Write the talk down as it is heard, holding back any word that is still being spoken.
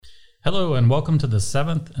Hello and welcome to the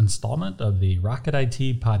 7th installment of the Rocket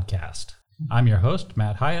IT podcast. I'm your host,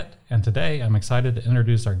 Matt Hyatt, and today I'm excited to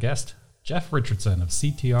introduce our guest, Jeff Richardson of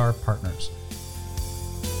CTR Partners.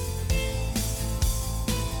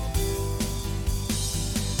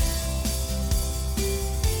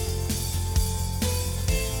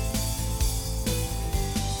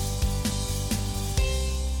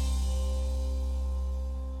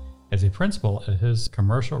 As a principal at his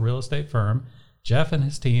commercial real estate firm, Jeff and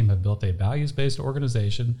his team have built a values-based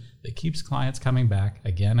organization that keeps clients coming back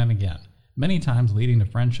again and again, many times leading to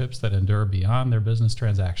friendships that endure beyond their business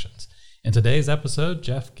transactions. In today's episode,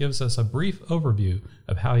 Jeff gives us a brief overview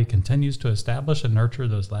of how he continues to establish and nurture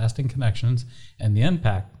those lasting connections and the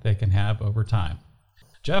impact they can have over time.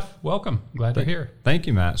 Jeff, welcome. Glad you're here. Thank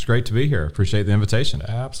you, Matt. It's great to be here. Appreciate the invitation.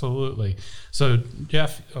 Absolutely. So,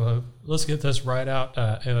 Jeff, let's get this right out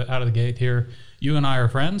of the gate here. You and I are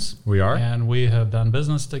friends. We are. And we have done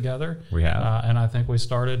business together. We have. And I think we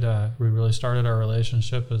really started our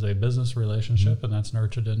relationship as a business relationship, and that's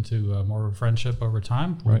nurtured into more of a friendship over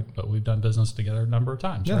time. Right. But we've done business together a number of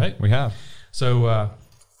times, Yeah, right? we have. So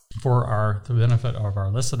for the benefit of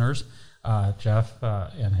our listeners, Jeff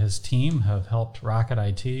and his team have helped Rocket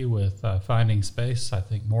IT with finding space, I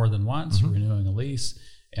think, more than once, renewing a lease,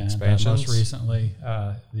 and most recently,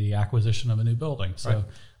 the acquisition of a new building. So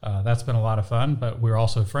that's been a lot of fun, but we're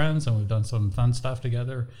also friends, and we've done some fun stuff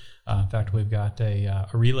together. In fact, we've got a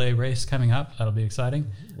relay race coming up. That'll be exciting.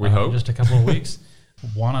 We hope. In just a couple of weeks.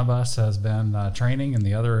 One of us has been training, and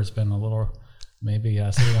the other has been a little maybe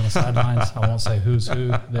sitting on the sidelines. I won't say who's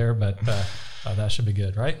who there, but that should be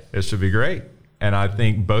good, right? It should be great. And I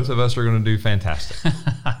think both of us are going to do fantastic.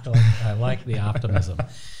 I like the optimism.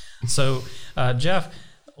 So, Jeff,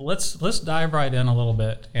 let's dive right in a little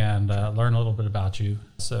bit and learn a little bit about you.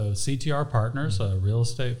 So, CTR Partners, a real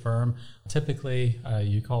estate firm. Typically,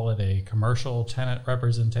 you call it a commercial tenant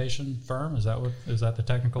representation firm. Is that the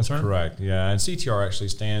technical term? Correct. Yeah, and CTR actually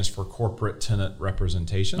stands for Corporate Tenant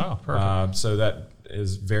Representation. Oh, perfect. So that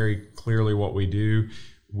is very clearly what we do.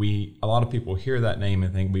 A lot of people hear that name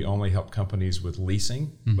and think we only help companies with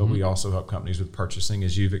leasing, but we also help companies with purchasing,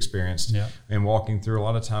 as you've experienced, and walking through a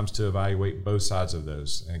lot of times to evaluate both sides of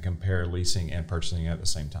those and compare leasing and purchasing at the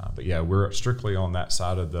same time. But yeah, we're strictly on that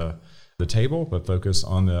side of the table, but focus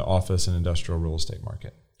on the office and industrial real estate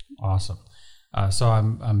market. Awesome. So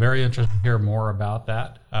I'm very interested to hear more about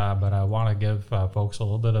that, but I want to give folks a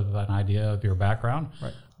little bit of an idea of your background.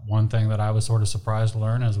 Right. One thing that I was sort of surprised to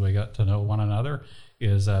learn as we got to know one another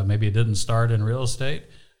is maybe it didn't start in real estate,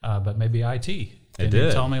 but maybe IT. Can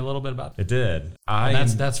you tell me a little bit about that? It did.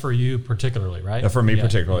 That's for you particularly, right? For me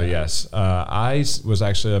particularly, yes. I was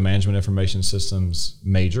actually a management information systems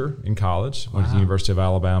major in college. Went to the University of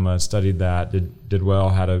Alabama, studied that, did well,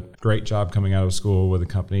 had a great job coming out of school with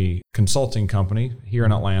a consulting company here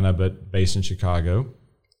in Atlanta, but based in Chicago.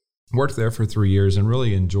 Worked there for 3 years and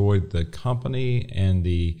really enjoyed the company and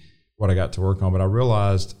what I got to work on, but I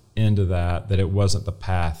realized into that it wasn't the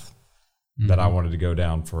path that I wanted to go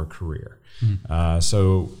down for a career.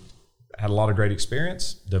 So had a lot of great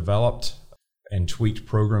experience, developed and tweaked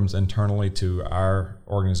programs internally to our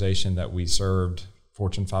organization that we served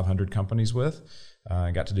Fortune 500 companies with.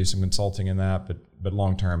 I got to do some consulting in that, but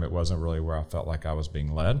long term, it wasn't really where I felt like I was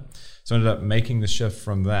being led. So I ended up making the shift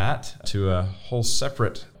from that to a whole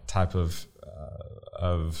separate type of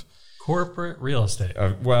corporate real estate.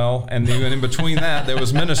 And even in between that, there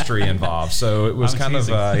was ministry involved. So it was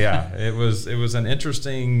it was an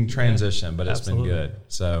interesting transition, but it's been good.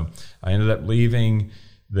 So I ended up leaving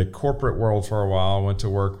the corporate world for a while. Went to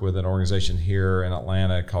work with an organization here in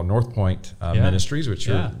Atlanta called North Point Ministries, which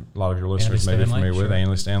a lot of your listeners may be familiar with,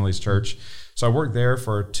 Andy Stanley's church. So I worked there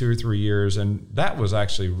for 2 or 3 years, and that was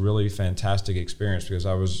actually really fantastic experience because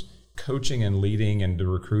I was coaching and leading and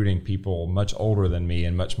recruiting people much older than me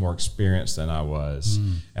and much more experienced than I was.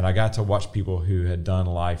 And I got to watch people who had done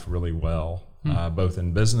life really well, both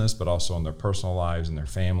in business, but also in their personal lives and their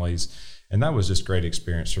families. And that was just great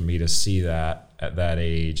experience for me to see that at that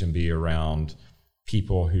age and be around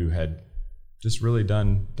people who had just really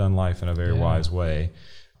done life in a very wise way.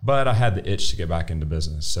 But I had the itch to get back into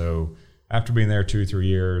business. So after being there 2 or 3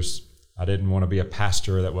 years, I didn't want to be a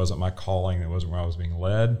pastor. That wasn't my calling. That wasn't where I was being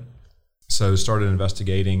led. So started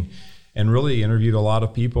investigating and really interviewed a lot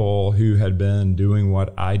of people who had been doing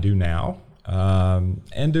what I do now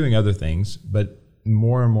and doing other things. But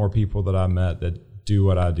more and more people that I met that do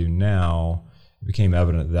what I do now, it became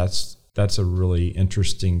evident that's a really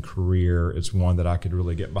interesting career. It's one that I could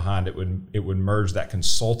really get behind. It would merge that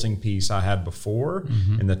consulting piece I had before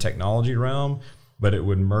in the technology realm, but it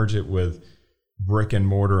would merge it with brick and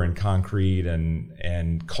mortar and concrete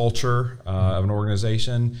and culture of an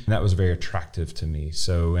organization. And that was very attractive to me.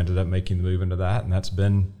 So ended up making the move into that. And that's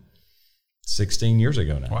been 16 years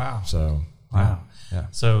ago now. Wow. So, wow. Yeah.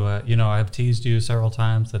 So, I've teased you several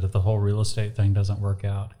times that if the whole real estate thing doesn't work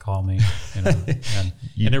out, call me. And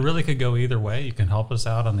it really could go either way. You can help us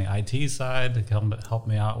out on the IT side to help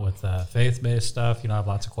me out with faith-based stuff. I have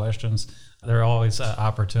lots of questions. There are always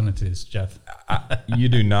opportunities, Jeff. You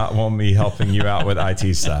do not want me helping you out with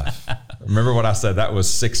IT stuff. Remember what I said? That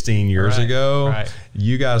was 16 years ago. Right.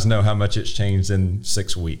 You guys know how much it's changed in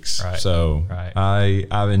 6 weeks. Right. So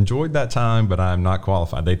I've enjoyed that time, but I'm not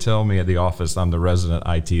qualified. They tell me at the office I'm the resident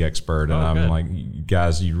IT expert, and I'm like,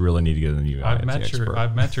 guys, you really need to get a new IT expert.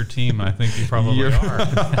 I've met your team. I think you probably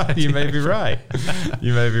are. You may be right.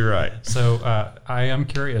 You may be right. So I am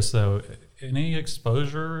curious, though. Any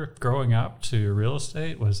exposure growing up to real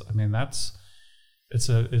estate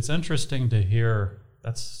it's interesting to hear.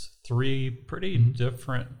 That's 3 pretty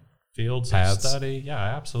different fields of study. Yeah,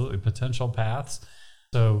 absolutely. Potential paths.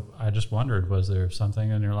 So I just wondered, was there something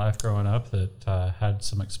in your life growing up that had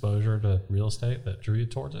some exposure to real estate that drew you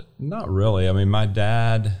towards it? Not really. I mean, my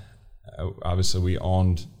dad, obviously we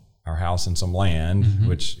owned our house and some land,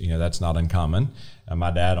 which, that's not uncommon.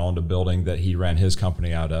 My dad owned a building that he ran his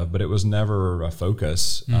company out of, but it was never a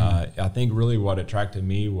focus. I think really what attracted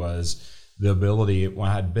me was the ability, when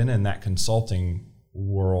I had been in that consulting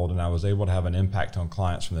world and I was able to have an impact on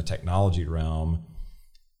clients from the technology realm,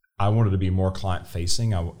 I wanted to be more client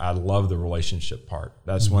facing. I love the relationship part.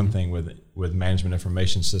 That's one thing with management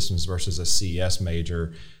information systems versus a CS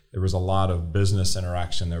major. There was a lot of business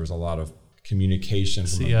interaction. There was a lot of communication.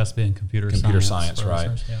 CS being computer science,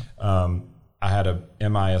 right? Yeah. I had a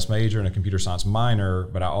MIS major and a computer science minor,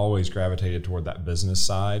 but I always gravitated toward that business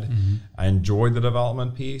side. I enjoyed the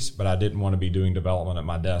development piece, but I didn't want to be doing development at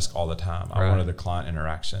my desk all the time. I wanted the client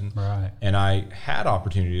interaction. Right. And I had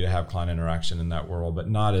opportunity to have client interaction in that world, but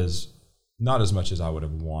not as much as I would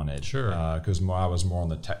have wanted. Sure. Because I was more on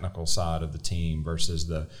the technical side of the team versus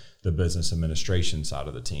the business administration side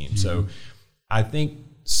of the team. So I think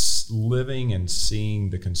living and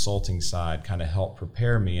seeing the consulting side kind of helped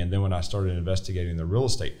prepare me. And then when I started investigating the real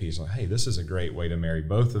estate piece, I'm like, hey, this is a great way to marry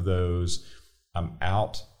both of those. I'm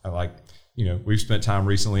out. We've spent time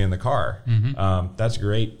recently in the car. That's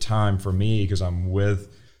great time for me because I'm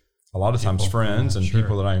with a lot of times friends and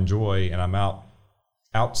people that I enjoy, and I'm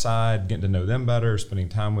outside getting to know them better, spending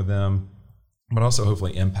time with them, but also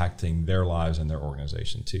hopefully impacting their lives and their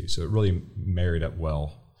organization too. So it really married up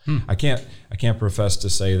well. I can't profess to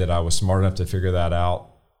say that I was smart enough to figure that out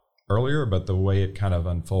earlier, but the way it kind of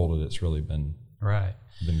unfolded, it's really been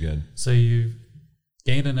good. So you've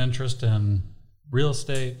gained an interest in real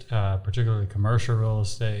estate, particularly commercial real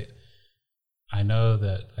estate. I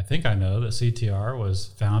think I know that CTR was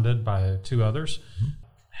founded by 2 others.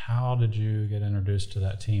 How did you get introduced to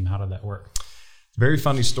that team? How did that work? Very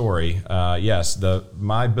funny story. Yes,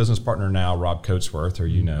 my business partner now, Rob Coatsworth,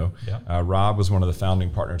 Rob was one of the founding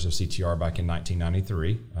partners of CTR back in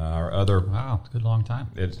 1993. Wow, it's a good long time.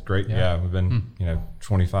 It's great. Yeah, we've been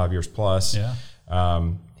 25 years plus. Yeah.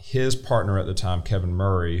 His partner at the time, Kevin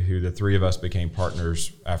Murray, who the 3 of us became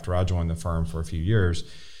partners after I joined the firm for a few years.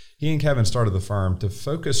 He and Kevin started the firm to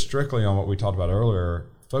focus strictly on what we talked about earlier,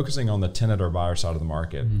 focusing on the tenant or buyer side of the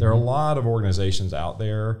market. There are a lot of organizations out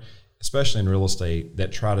there, especially in real estate,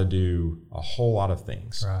 that try to do a whole lot of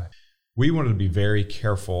things. Right. We wanted to be very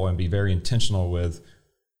careful and be very intentional with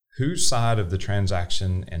whose side of the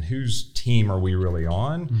transaction and whose team are we really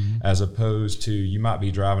on, as opposed to you might be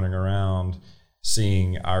driving around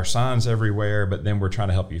seeing our signs everywhere, but then we're trying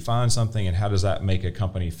to help you find something, and how does that make a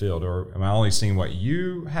company feel? Or am I only seeing what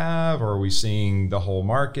you have, or are we seeing the whole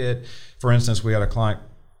market? For instance, we had a client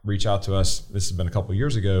reach out to us, this has been a couple of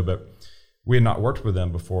years ago, but we had not worked with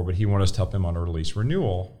them before, but he wanted us to help him on a lease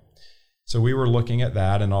renewal. So we were looking at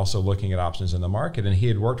that and also looking at options in the market. And he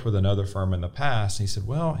had worked with another firm in the past. And he said,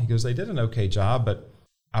 they did an okay job, but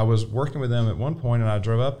I was working with them at one point, and I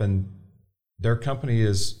drove up and their company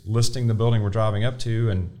is listing the building we're driving up to.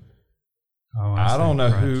 And I don't know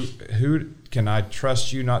who can I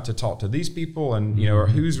trust you not to talk to these people, and or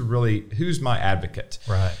who's my advocate.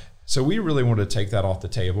 Right. So we really wanted to take that off the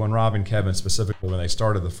table, and Rob and Kevin specifically when they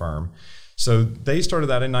started the firm. So they started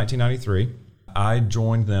that in 1993. I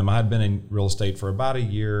joined them. I had been in real estate for about a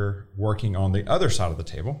year working on the other side of the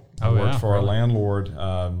table. I worked for a landlord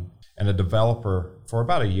and a developer for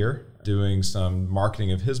about a year, doing some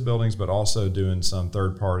marketing of his buildings, but also doing some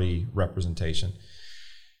third-party representation.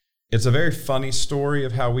 It's a very funny story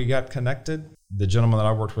of how we got connected. The gentleman that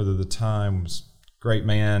I worked with at the time was a great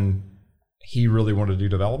man. He really wanted to do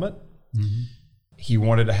development. he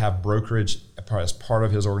wanted to have brokerage as part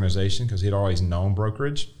of his organization because he'd always known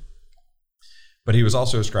brokerage. But he was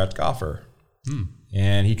also a scratch golfer.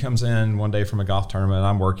 And he comes in one day from a golf tournament, and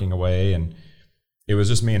I'm working away, and it was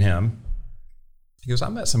just me and him. He goes, I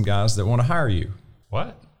met some guys that want to hire you.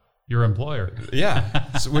 What? Your employer?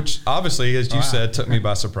 Yeah. So, which obviously, as you said, took me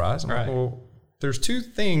by surprise. I'm like, well, there's two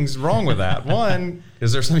things wrong with that. One,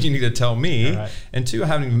 is there something you need to tell me? And two, I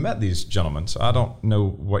haven't even met these gentlemen, so I don't know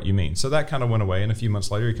what you mean. So that kind of went away. And a few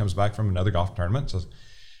months later, he comes back from another golf tournament. Says,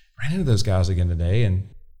 ran into those guys again today, and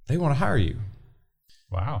they want to hire you.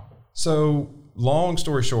 Wow. So long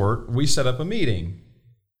story short, we set up a meeting.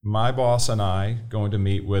 My boss and I going to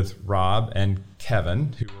meet with Rob and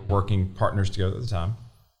Kevin, who were working partners together at the time.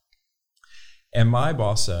 And my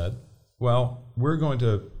boss said, well, we're going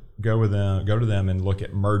to go to them and look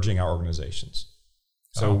at merging our organizations.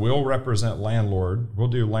 So we'll represent landlord. We'll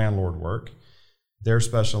do landlord work. They're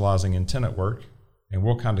specializing in tenant work, and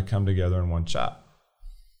we'll kind of come together in one shop.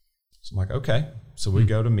 So I'm like, okay. So we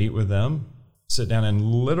go to meet with them, sit down, and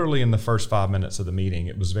literally in the first 5 minutes of the meeting,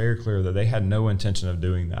 it was very clear that they had no intention of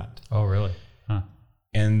doing that. Oh, really? Huh.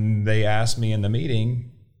 And they asked me in the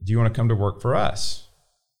meeting, do you want to come to work for us?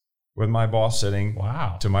 With my boss sitting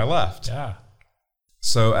to my left. Yeah.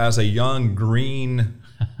 So as a young green,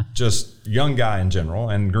 just young guy in general,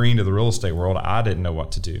 and green to the real estate world, I didn't know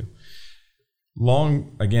what to do.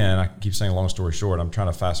 Again, I keep saying long story short, I'm trying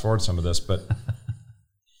to fast forward some of this, but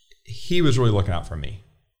he was really looking out for me.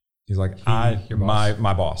 He's like,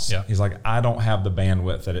 my boss. Yeah. He's like, I don't have the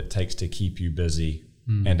bandwidth that it takes to keep you busy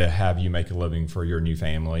and to have you make a living for your new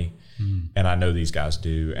family. And I know these guys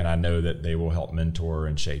do, and I know that they will help mentor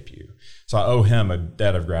and shape you. So I owe him a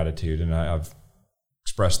debt of gratitude, and I've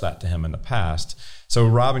expressed that to him in the past. So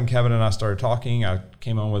Rob and Kevin and I started talking. I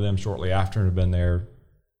came on with them shortly after and have been there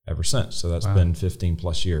ever since. So that's been 15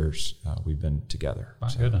 plus years we've been together. My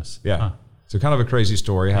goodness. Yeah. Huh. So kind of a crazy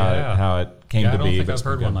story how it came to be. I don't think I've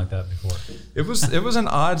heard one like that before. It was an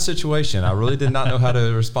odd situation. I really did not know how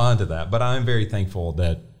to respond to that, but I'm very thankful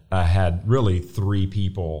that I had really 3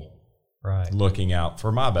 people looking out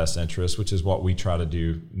for my best interest, which is what we try to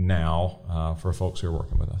do now for folks who are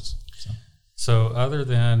working with us. So other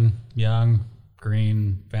than young,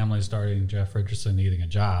 green, family starting, Jeff Richardson needing a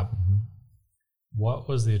job, what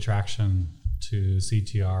was the attraction to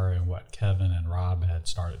CTR and what Kevin and Rob had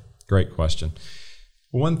started? Great question.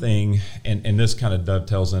 One thing, and this kind of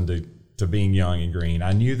dovetails into being young and green,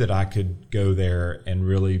 I knew that I could go there and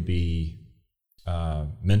really be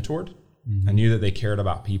mentored. I knew that they cared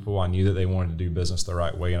about people. I knew that they wanted to do business the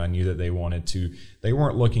right way, and I knew that they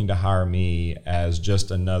weren't looking to hire me as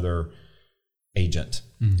just another agent,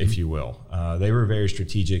 if you will. They were very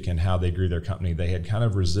strategic in how they grew their company. They had kind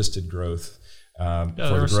of resisted growth for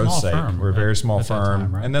the growth's sake. We're a very small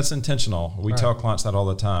firm, and that's intentional. We tell clients that all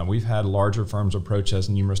the time. We've had larger firms approach us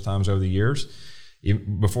numerous times over the years,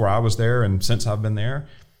 even before I was there and since I've been there.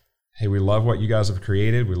 Hey, we love what you guys have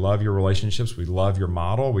created. We love your relationships. We love your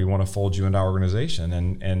model. We want to fold you into our organization.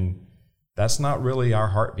 And that's not really our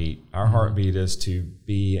heartbeat. Our heartbeat is to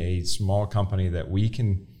be a small company that we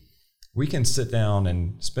can sit down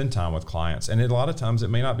and spend time with clients. And a lot of times it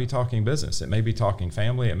may not be talking business. It may be talking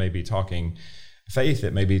family. It may be talking faith.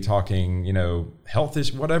 It may be talking, health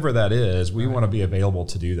issues, whatever that is. We want to be available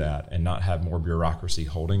to do that and not have more bureaucracy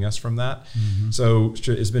holding us from that. So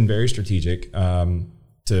it's been very strategic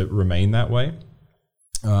to remain that way.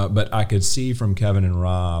 But I could see from Kevin and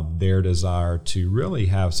Rob their desire to really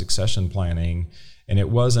have succession planning. And it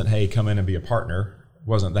wasn't, hey, come in and be a partner. It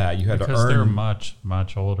wasn't that. You had to earn. Because they're much,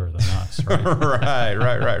 much older than us, right?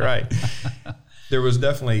 right. There was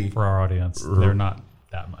definitely. For our audience, they're not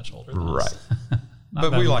that much older than us.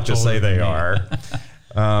 But we like to say they are.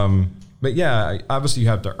 But yeah, obviously you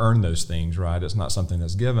have to earn those things, right? It's not something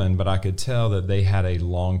that's given, but I could tell that they had a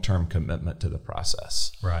long-term commitment to the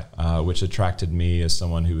process, which attracted me as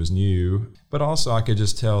someone who was new. But also I could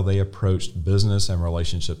just tell they approached business and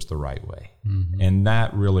relationships the right way. And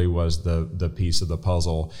that really was the piece of the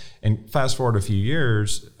puzzle. And fast forward a few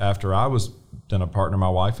years after I was then a partner, my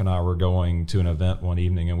wife and I were going to an event one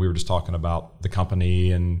evening, and we were just talking about the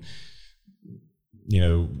company and,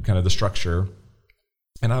 kind of the structure.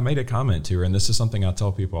 And I made a comment to her, and this is something I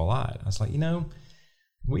tell people a lot. I was like,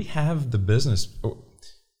 we have the business.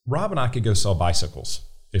 Rob and I could go sell bicycles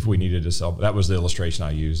if we needed to sell. That was the illustration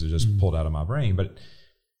I used. It just pulled out of my brain. But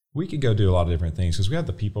we could go do a lot of different things because we have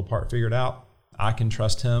the people part figured out. I can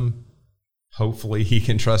trust him. Hopefully he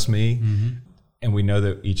can trust me. And we know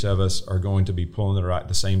that each of us are going to be pulling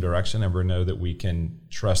the same direction, and we know that we can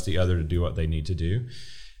trust the other to do what they need to do.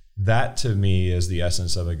 That to me is the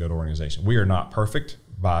essence of a good organization. We are not perfect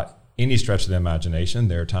by any stretch of the imagination.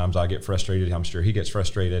 There are times I get frustrated. I'm sure he gets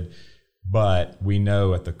frustrated. But we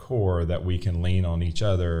know at the core that we can lean on each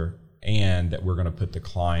other and that we're going to put the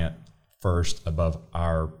client first above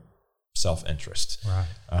our self-interest.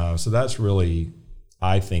 Right. So that's really,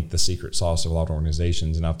 I think, the secret sauce of a lot of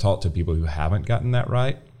organizations. And I've talked to people who haven't gotten that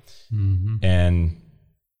right. Mm-hmm. And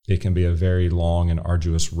it can be a very long and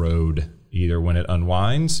arduous road, either when it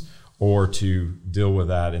unwinds or to deal with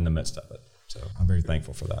that in the midst of it. So I'm very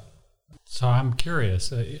thankful for that. So I'm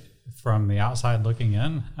curious, from the outside looking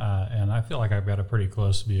in, and I feel like I've got a pretty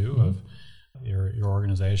close view mm-hmm. of your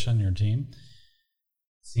organization, your team.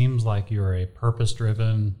 Seems like you're a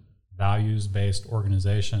purpose-driven, values-based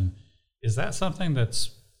organization. Is that something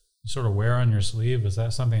that's you sort of wear on your sleeve? Is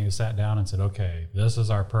that something you sat down and said, okay, this is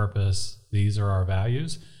our purpose, these are our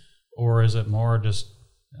values? Or is it more just,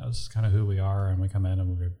 this is kind of who we are, and we come in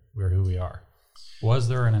and we're who we are? Was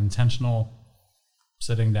there an intentional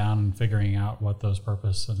sitting down and figuring out what those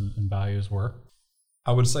purpose and values were?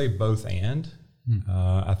 I would say both and.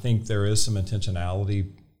 I think there is some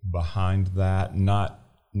intentionality behind that,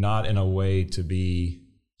 not in a way to be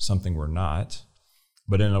something we're not,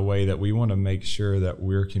 but in a way that we want to make sure that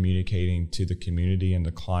we're communicating to the community and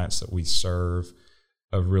the clients that we serve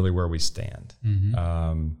of really where we stand.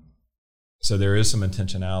 Mm-hmm. So there is some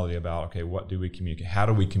intentionality about, okay, what do we communicate? How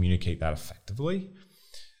do we communicate that effectively?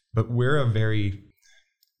 But we're a very,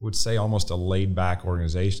 would say almost a laid back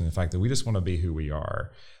organization. The fact that we just want to be who we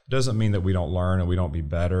are. It doesn't mean that we don't learn and we don't be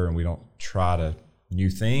better and we don't try to new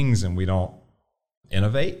things and we don't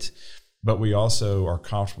innovate, but we also are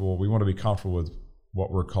comfortable. We want to be comfortable with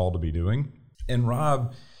what we're called to be doing. And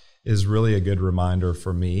Rob is really a good reminder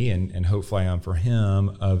for me, and hopefully I am for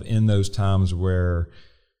him, of in those times where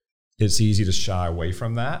it's easy to shy away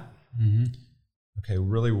from that. Mm-hmm. Okay,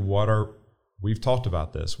 really we've talked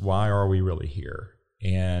about this. Why are we really here?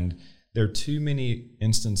 And there are too many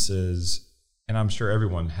instances, and I'm sure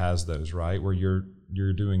everyone has those, right? Where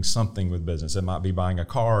you're doing something with business. It might be buying a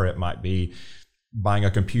car. It might be buying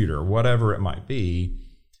a computer, whatever it might be.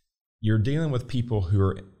 You're dealing with people who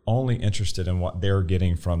are only interested in what they're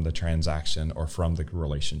getting from the transaction or from the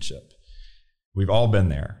relationship. We've all been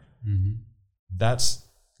there. Mm-hmm.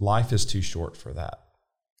 Life is too short for that,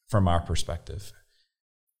 from our perspective.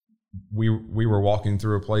 We were walking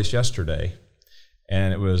through a place yesterday,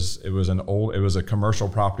 and it was a commercial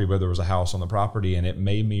property where there was a house on the property, and it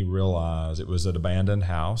made me realize it was an abandoned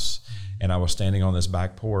house. And I was standing on this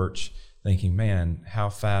back porch thinking, man, how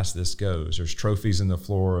fast this goes. There's trophies in the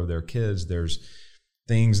floor of their kids. There's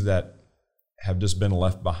things that have just been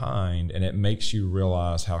left behind, and it makes you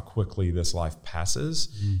realize how quickly this life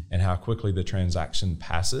passes and how quickly the transaction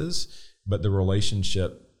passes, but the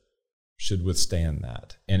relationship should withstand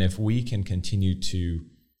that. And if we can continue to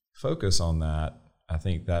focus on that, I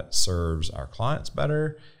think that serves our clients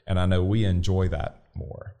better, and I know we enjoy that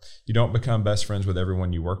more. You don't become best friends with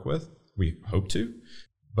everyone you work with. We hope to,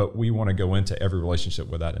 but we want to go into every relationship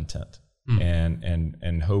with that intent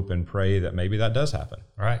and hope and pray that maybe that does happen.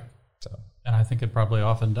 Right. So. And I think it probably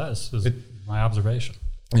often does, is my observation.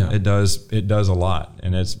 Yeah, it does. It does a lot,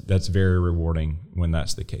 and that's very rewarding when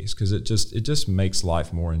that's the case, because it just makes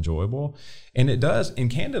life more enjoyable, and it does. And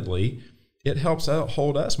candidly, it helps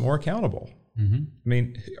hold us more accountable. Mm-hmm. I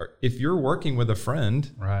mean, if you're working with a friend,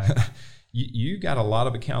 right, you got a lot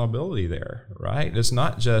of accountability there, right? It's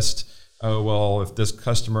not just, oh well, if this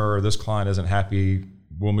customer or this client isn't happy,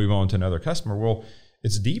 we'll move on to another customer. Well,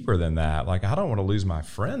 it's deeper than that. Like, I don't want to lose my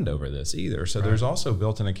friend over this either. So there's also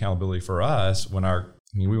built-in accountability for us when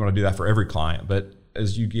we want to do that for every client, but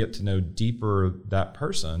as you get to know deeper that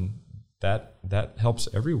person, that helps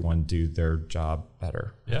everyone do their job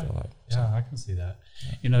better. Yeah, I can see that.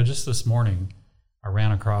 Yeah. Just this morning, I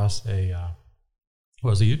ran across a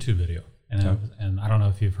YouTube video, and I don't know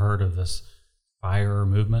if you've heard of this FIRE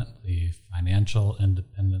movement, the Financial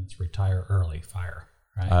Independence Retire Early, FIRE.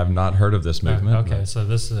 Right. I've not heard of this movement. Okay, so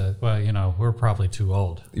this is we're probably too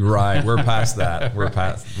old. Right, we're past that. We're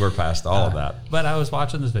past all of that. But I was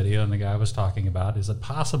watching this video, and the guy was talking about, is it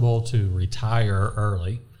possible to retire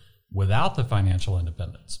early without the financial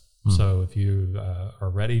independence? So if you are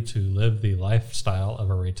ready to live the lifestyle of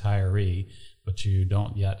a retiree, but you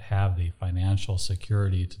don't yet have the financial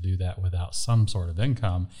security to do that without some sort of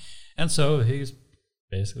income. And so he's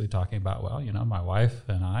basically talking about, my wife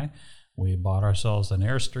and I, we bought ourselves an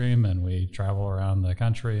Airstream, and we travel around the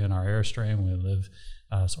country in our Airstream. We live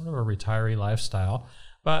sort of a retiree lifestyle,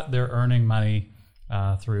 but they're earning money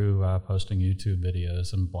through posting YouTube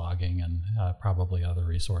videos and blogging and probably other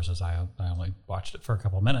resources. I only watched it for a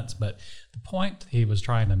couple minutes, but the point he was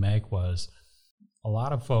trying to make was a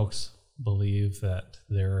lot of folks believe that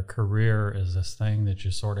their career is this thing that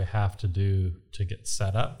you sort of have to do to get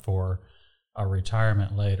set up for a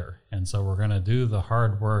retirement later. And so we're going to do the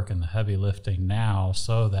hard work and the heavy lifting now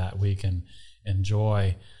so that we can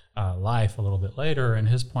enjoy life a little bit later. And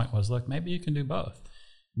his point was, look, maybe you can do both.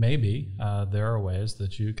 Maybe there are ways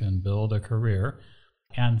that you can build a career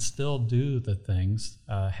and still do the things,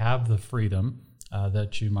 have the freedom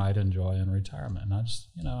that you might enjoy in retirement. And I just,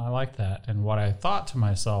 I like that. And what I thought to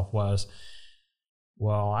myself was,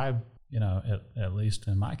 well, at least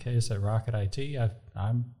in my case at Rocket IT,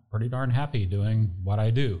 I'm pretty darn happy doing what I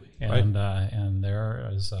do. And and there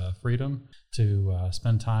is freedom to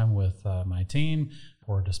spend time with my team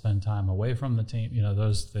or to spend time away from the team.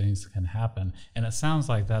 Those things can happen. And it sounds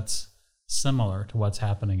like that's similar to what's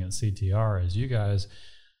happening at CTR, as you guys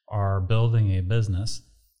are building a business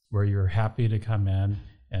where you're happy to come in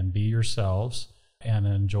and be yourselves and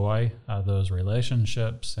enjoy those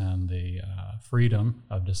relationships and the freedom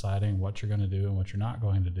of deciding what you're going to do and what you're not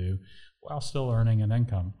going to do while still earning an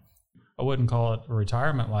income. I wouldn't call it a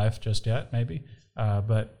retirement life just yet, maybe,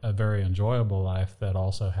 but a very enjoyable life that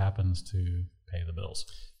also happens to pay the bills.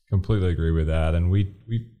 Completely agree with that. And we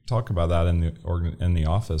talk about that in the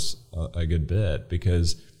office a good bit,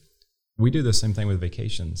 because we do the same thing with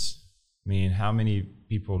vacations. I mean, how many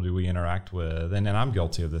people do we interact with? And I'm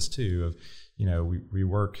guilty of this too, of, we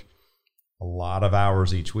work a lot of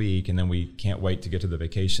hours each week, and then we can't wait to get to the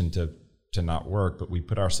vacation to not work, but we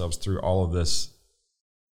put ourselves through all of this,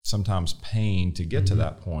 sometimes pain, to get to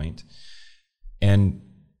that point. And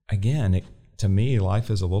again, to me, life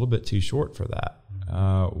is a little bit too short for that.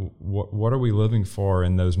 What are we living for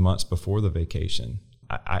in those months before the vacation?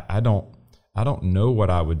 I don't know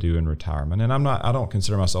what I would do in retirement, and I don't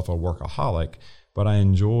consider myself a workaholic, but I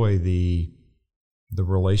enjoy the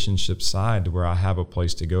relationship side, to where I have a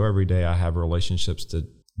place to go every day. I have relationships to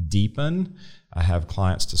deepen. I have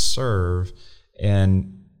clients to serve.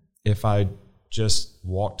 And if I just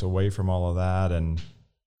walked away from all of that and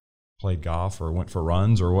played golf or went for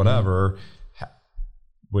runs or whatever,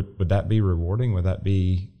 would that be rewarding? Would that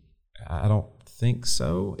be? I don't think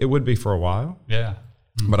so. It would be for a while. Yeah.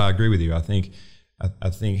 But I agree with you. I think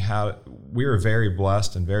how we are very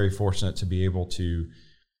blessed and very fortunate to be able to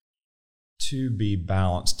be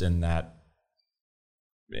balanced in that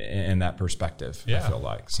perspective. Yeah. I feel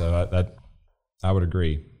like so I would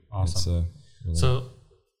agree. Awesome. So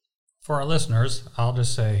for our listeners, I'll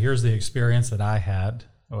just say here's the experience that I had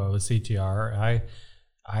with CTR.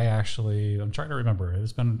 I actually, I'm trying to remember.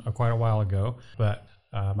 It's been quite a while ago, but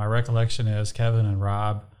my recollection is Kevin and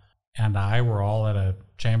Rob and I were all at a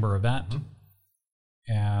chamber event,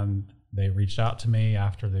 and they reached out to me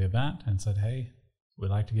after the event and said, hey, we'd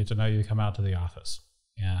like to get to know you, come out to the office.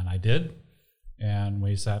 And I did, and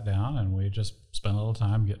we sat down and we just spent a little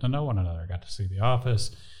time getting to know one another. Got to see the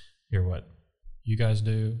office, hear what you guys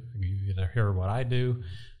do, you get to hear what I do.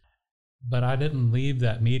 But I didn't leave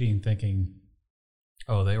that meeting thinking,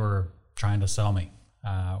 oh, they were trying to sell me,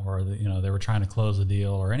 or they were trying to close a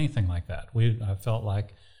deal or anything like that. I felt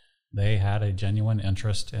like they had a genuine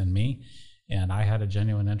interest in me, and I had a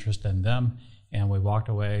genuine interest in them, and we walked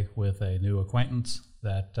away with a new acquaintance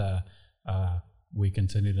that we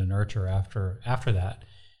continued to nurture after that.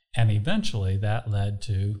 And eventually that led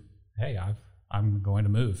to, hey, I'm going to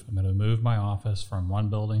move. I'm going to move my office from one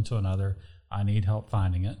building to another. I need help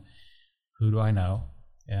finding it. Who do I know?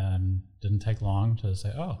 And didn't take long to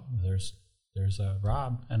say, oh, there's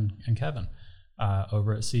Rob and Kevin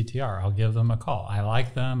over at CTR. I'll give them a call. I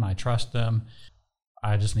like them. I trust them.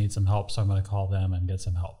 I just need some help, so I'm going to call them and get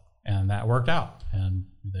some help. And that worked out, and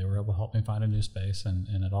they were able to help me find a new space, and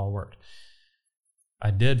it all worked. I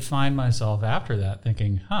did find myself after that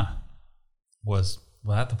thinking, was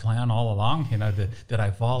that the plan all along? Did I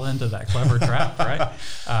fall into that clever trap, right?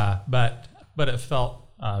 But it felt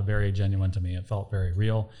very genuine to me. It felt very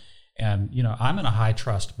real. And, I'm in a high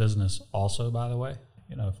trust business also, by the way.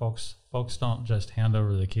 Folks don't just hand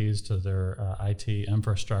over the keys to their IT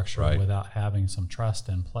infrastructure without having some trust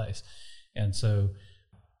in place. And so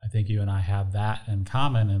I think you and I have that in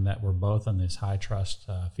common, in that we're both in these high trust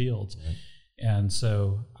fields. Right. And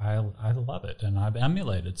so I love it. And I've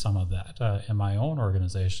emulated some of that in my own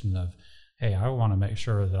organization of, hey, I want to make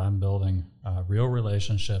sure that I'm building real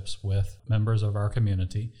relationships with members of our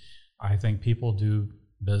community. I think people do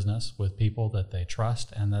business with people that they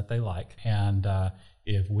trust and that they like. And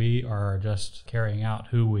if we are just carrying out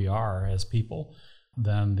who we are as people,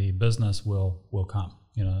 then the business will come,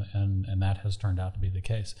 and that has turned out to be the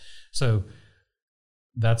case. So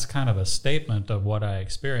that's kind of a statement of what I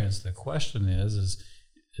experienced. The question is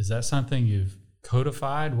that something you've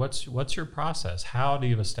codified? What's your process? How do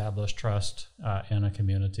you establish trust in a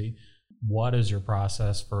community? What is your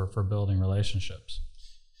process for building relationships?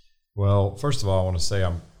 Well, first of all, I want to say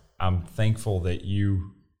I'm thankful that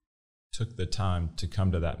you took the time to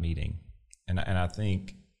come to that meeting, and I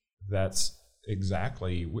think that's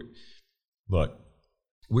exactly. Look,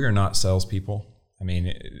 we are not salespeople. I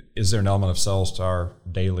mean, is there an element of sales to our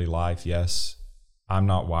daily life? Yes. I'm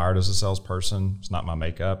not wired as a salesperson. It's not my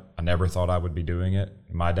makeup. I never thought I would be doing it.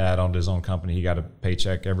 My dad owned his own company. He got a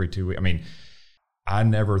paycheck every 2 weeks. I mean, I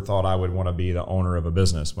never thought I would want to be the owner of a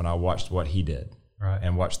business when I watched what he did, right,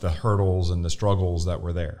 and watched the hurdles and the struggles that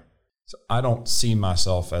were there. So I don't see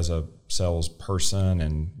myself as a salesperson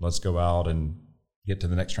and let's go out and get to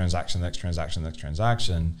the next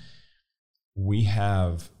transaction. We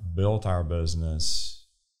have built our business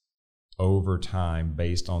over time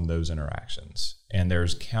based on those interactions. And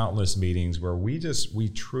there's countless meetings where we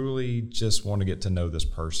truly just want to get to know this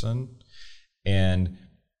person. And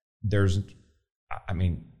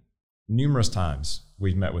numerous times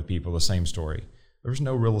we've met with people, the same story. There's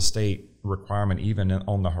no real estate requirement even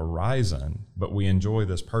on the horizon, but we enjoy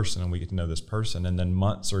this person and we get to know this person. And then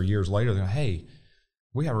months or years later, they're like, hey,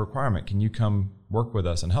 we have a requirement. Can you come work with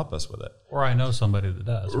us and help us with it? Or I know somebody that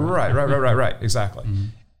does. Right. Exactly. Mm-hmm.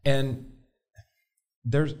 And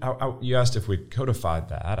you asked if we codified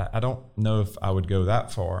that. I don't know if I would go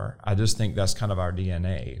that far. I just think that's kind of our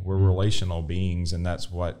DNA. We're relational beings, and that's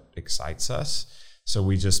what excites us. So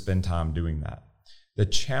we just spend time doing that. The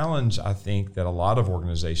challenge I think that a lot of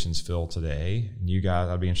organizations feel today, and you guys,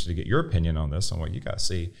 I'd be interested to get your opinion on this, on what you guys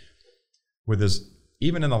see, with this,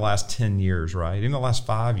 even in the last 10 years, right? Even the last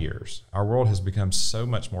 5 years, our world has become so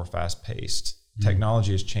much more fast-paced. Mm-hmm.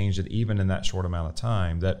 Technology has changed it even in that short amount of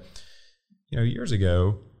time that, years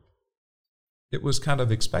ago, it was kind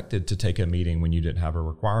of expected to take a meeting when you didn't have a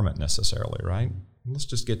requirement necessarily, right? Let's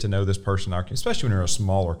just get to know this person, especially when you're a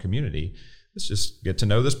smaller community. Let's just get to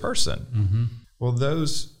know this person. Mm-hmm. Well,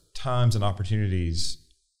 those times and opportunities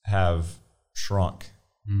have shrunk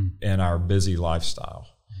in our busy lifestyle.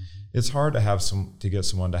 Mm-hmm. It's hard to get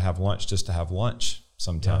someone to have lunch just to have lunch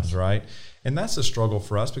sometimes, yes. Right? And that's a struggle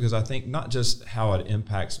for us because I think not just how it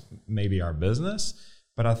impacts maybe our business,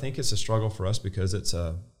 but I think it's a struggle for us because it's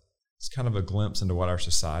kind of a glimpse into what our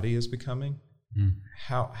society is becoming. Mm.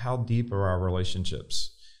 How deep are our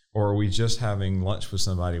relationships? Or are we just having lunch with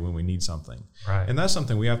somebody when we need something? Right. And that's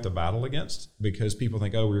something we have to battle against because people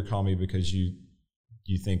think, oh, you're calling me because you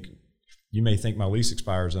may think my lease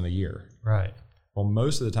expires in a year. Right. Well,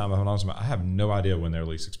 most of the time I have no idea when their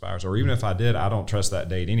lease expires. Or even if I did, I don't trust that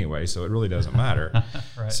date anyway, so it really doesn't matter.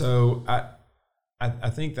 Right. So I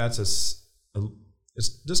think that's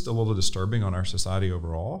it's just a little disturbing on our society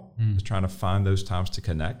overall, is trying to find those times to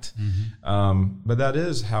connect. Mm-hmm. But that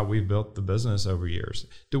is how we've built the business over years.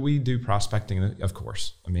 Do we do prospecting? Of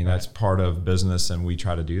course. I mean, That's part of business and we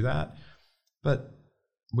try to do that. But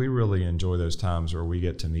we really enjoy those times where we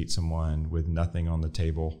get to meet someone with nothing on the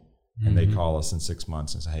table and they call us in 6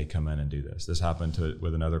 months and say, hey, come in and do this. This happened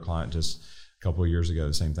with another client just a couple of years ago.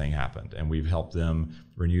 The same thing happened, and we've helped them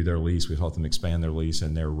renew their lease. We've helped them expand their lease,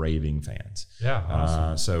 and they're raving fans. Yeah,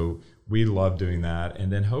 awesome. So we love doing that,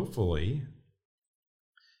 and then hopefully,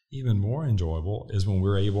 even more enjoyable is when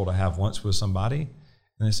we're able to have lunch with somebody,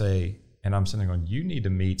 and they say, and I'm sitting going, you need to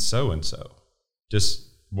meet so and so. Just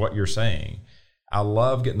what you're saying. I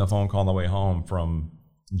love getting the phone call on the way home from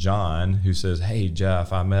John, who says, hey,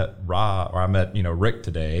 Jeff, I met Rick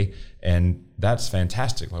today, and that's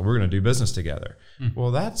fantastic. Like, we're going to do business together.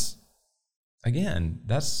 Well, that's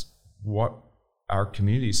what our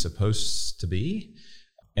community is supposed to be.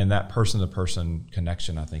 And that person-to-person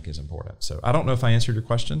connection, I think, is important. So I don't know if I answered your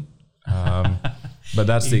question, but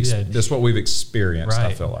that's what we've experienced, right.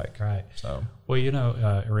 I feel like. Right. So, well,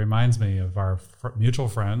 it reminds me of our mutual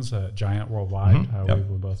friends at Giant Worldwide. Yep.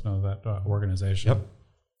 We both know that organization. Yep.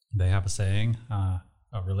 They have a saying, a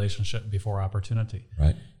relationship before opportunity.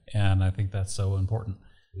 Right. And I think that's so important.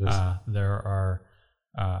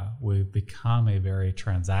 We've become a very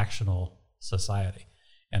transactional society.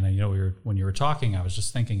 And then, when you were talking, I was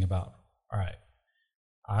just thinking about, all right,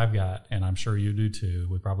 I've got, and I'm sure you do too,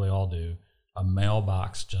 we probably all do, a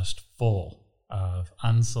mailbox just full of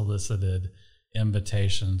unsolicited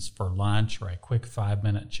invitations for lunch or a quick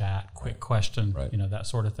 5-minute chat, quick question, right. That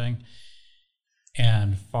sort of thing.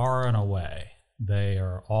 And far and away, they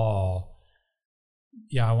are all,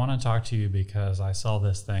 I want to talk to you because I sell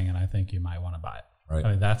this thing and I think you might want to buy it. Right.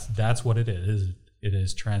 I mean, that's what it is. It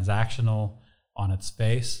is transactional on its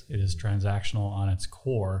face. It is transactional on its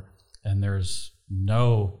core. And there's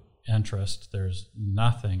no interest. There's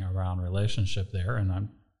nothing around relationship there. And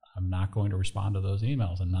I'm not going to respond to those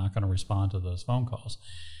emails. I'm not going to respond to those phone calls.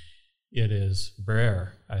 It is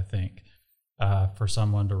rare, I think, for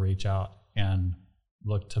someone to reach out and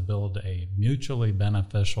look to build a mutually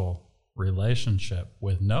beneficial relationship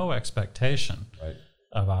with no expectation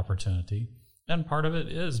of opportunity. And part of it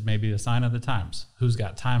is maybe a sign of the times. Who's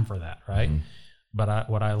got time for that, right? Mm-hmm. But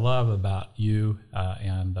what I love about you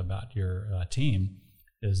and about your team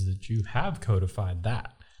is that you have codified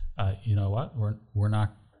that. You know what? We're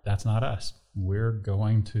not. That's not us. We're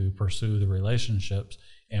going to pursue the relationships,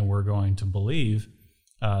 and we're going to believe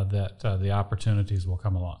that the opportunities will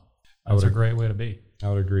come along. That's a great way to be. I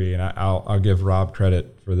would agree, and I'll give Rob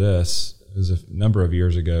credit for this. It was a number of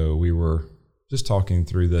years ago. We were just talking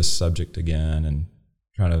through this subject again and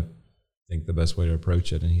trying to think the best way to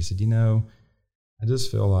approach it. And he said, I just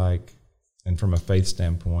feel like, and from a faith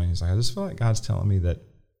standpoint, he's like, I just feel like God's telling me that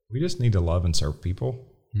we just need to love and serve people,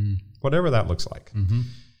 whatever that looks like. Mm-hmm.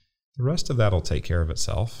 The rest of that will take care of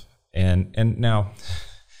itself. And now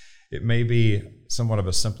it may be somewhat of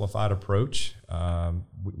a simplified approach.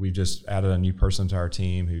 We just added a new person to our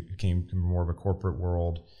team who came from more of a corporate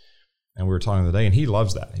world. And we were talking today, and he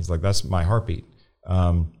loves that. He's like, that's my heartbeat.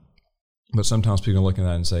 But sometimes people look at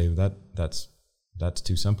that and say, that's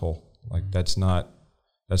too simple. Like that's not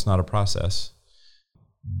a process.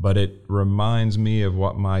 But it reminds me of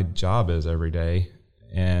what my job is every day.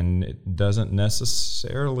 And it doesn't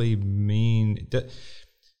necessarily mean, do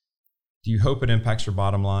you hope it impacts your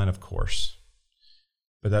bottom line? Of course.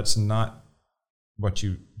 But that's not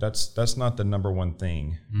that's not the number one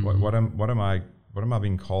thing. Mm-hmm. What am I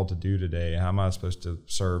being called to do today? How am I supposed to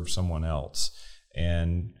serve someone else?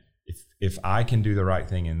 And if I can do the right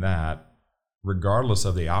thing in that, regardless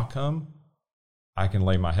of the outcome, I can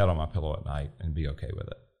lay my head on my pillow at night and be okay with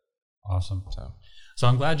it. Awesome. So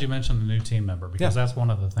I'm glad you mentioned the new team member, because that's one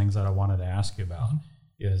of the things that I wanted to ask you about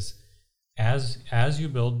is as you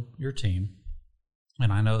build your team,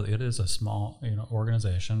 and I know it is a small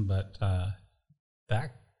organization, but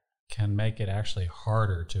that can make it actually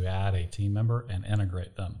harder to add a team member and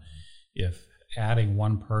integrate them. If adding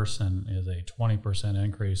one person is a 20%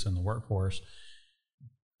 increase in the workforce,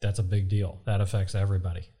 that's a big deal. That affects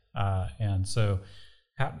everybody. And so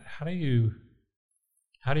how do you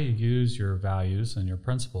use your values and your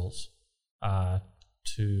principles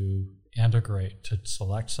to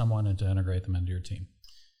select someone and to integrate them into your team?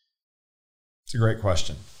 It's a great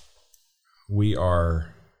question. We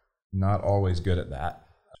are not always good at that,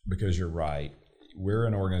 because you're right. We're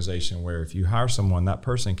an organization where if you hire someone, that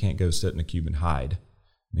person can't go sit in a cube and hide. I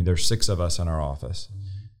mean, there's 6 of us in our office.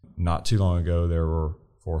 Mm-hmm. Not too long ago, there were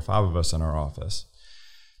 4 or 5 of us in our office.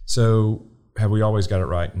 So have we always got it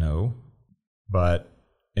right? No. But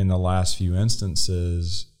in the last few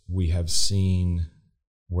instances, we have seen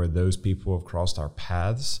where those people have crossed our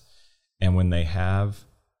paths. And when they have,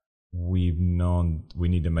 we've known we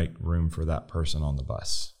need to make room for that person on the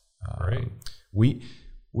bus. Great.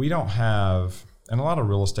 We don't have, and a lot of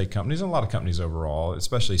real estate companies and a lot of companies overall,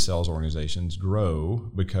 especially sales organizations,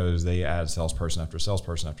 grow because they add salesperson after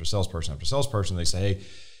salesperson after salesperson after salesperson. They say, hey,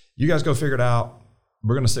 you guys go figure it out.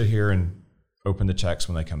 We're going to sit here and open the checks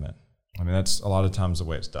when they come in. I mean, that's a lot of times the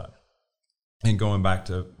way it's done. And going back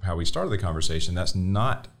to how we started the conversation, that's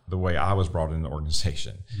not the way I was brought in the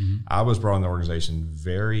organization. Mm-hmm. I was brought in the organization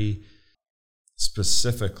very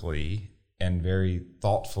specifically and very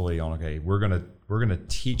thoughtfully on, okay, we're gonna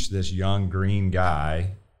teach this young green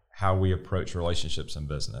guy how we approach relationships in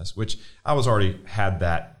business, which I was already had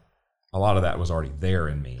that. A lot of that was already there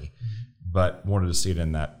in me, but wanted to see it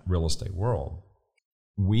in that real estate world.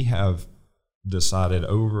 We have decided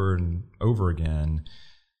over and over again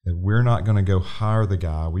that we're not going to go hire the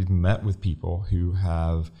guy. We've met with people who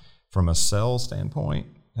have, from a sales standpoint,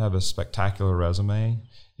 have a spectacular resume.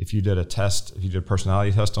 If you did a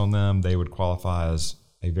personality test on them, they would qualify as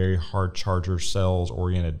a very hard charger,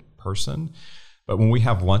 sales-oriented person. But when we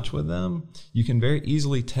have lunch with them, you can very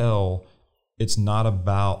easily tell it's not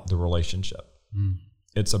about the relationship. Mm.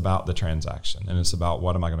 It's about the transaction, and it's about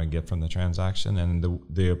what am I going to get from the transaction. And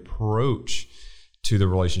the approach to the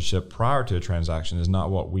relationship prior to a transaction is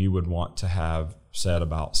not what we would want to have said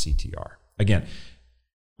about CTR. Again,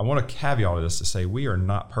 I want to caveat this to say we are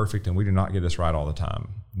not perfect and we do not get this right all the time.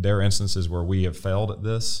 There are instances where we have failed at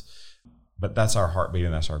this, but that's our heartbeat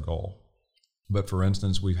and that's our goal. But for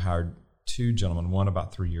instance, we've hired 2 gentlemen, one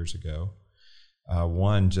about 3 years ago,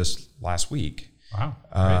 one just last week.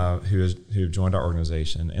 Wow. Who have joined our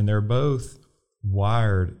organization, and they're both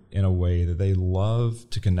wired in a way that they love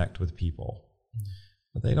to connect with people,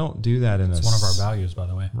 but they don't do that in it's one of our values, by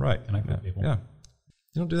the way. Right. Connect with people. Yeah.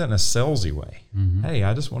 They don't do that in a salesy way. Mm-hmm. Hey,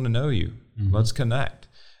 I just want to know you. Mm-hmm. Let's connect.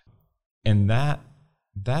 And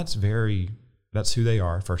that's who they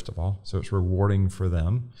are, first of all. So it's rewarding for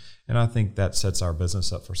them. And I think that sets our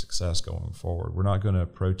business up for success going forward. We're not going to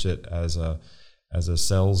approach it as a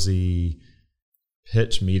salesy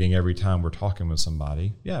pitch meeting every time we're talking with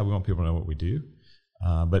somebody. Yeah, we want people to know what we do.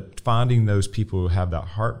 But finding those people who have that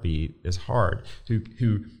heartbeat is hard,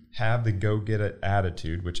 who have the go-get-it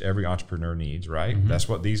attitude, which every entrepreneur needs, right? Mm-hmm. That's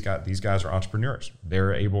what these guys are entrepreneurs.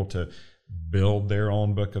 They're able to build their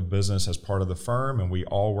own book of business as part of the firm, and we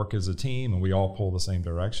all work as a team and we all pull the same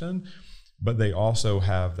direction. But they also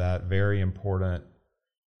have that very important,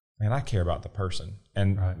 man, I care about the person.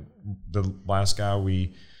 And the last guy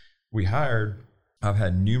we hired, I've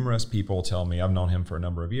had numerous people tell me, I've known him for a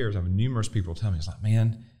number of years, I've had numerous people tell me, it's like,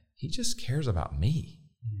 man, he just cares about me.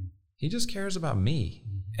 Mm-hmm. He just cares about me.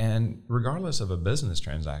 Mm-hmm. And regardless of a business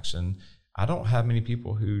transaction, I don't have many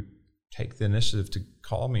people who take the initiative to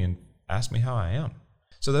call me and ask me how I am.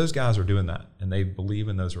 So those guys are doing that, and they believe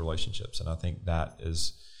in those relationships. And I think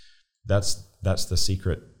that's the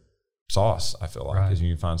secret sauce, I feel like, is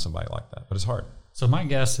you find somebody like that. But it's hard. So my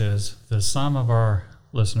guess is that some of our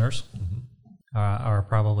listeners are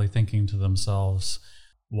probably thinking to themselves,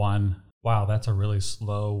 one, wow, that's a really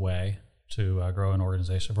slow way to grow an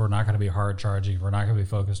organization. If we're not going to be hard charging, if we're not going to be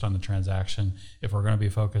focused on the transaction, if we're going to be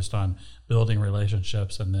focused on building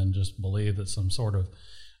relationships and then just believe that some sort of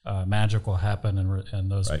magic will happen and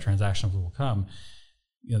those transactions will come,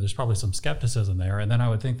 there's probably some skepticism there. And then I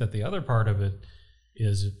would think that the other part of it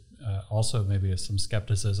is also maybe some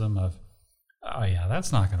skepticism of, oh yeah,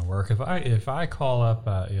 that's not going to work. If I call up,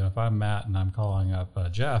 if I'm Matt and I'm calling up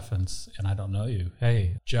Jeff and I don't know you,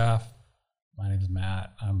 hey Jeff, my name is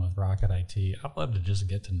Matt, I'm with Rocket IT. I'd love to just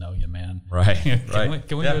get to know you, man. Right.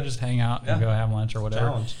 Can we go just hang out and go have lunch or whatever?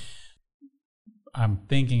 Challenge. I'm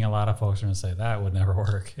thinking a lot of folks are going to say that would never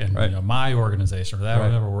work in my organization, or that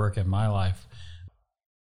would never work in my life.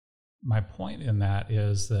 My point in that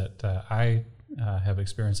is that I have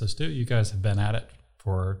experienced this too. You guys have been at it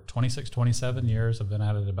for 26, 27 years. I've been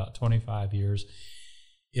at it about 25 years.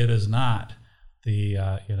 It is not the,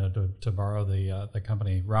 to borrow the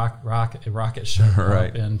company rocket ship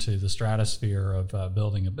up into the stratosphere of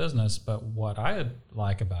building a business. But what I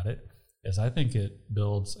like about it is I think it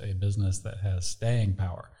builds a business that has staying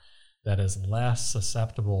power, that is less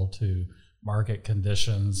susceptible to market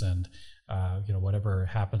conditions and whatever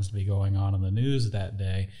happens to be going on in the news that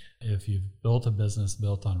day. If you've built a business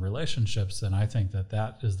built on relationships, then I think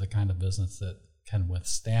that is the kind of business that can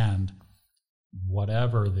withstand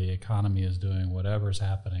whatever the economy is doing, whatever's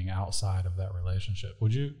happening outside of that relationship.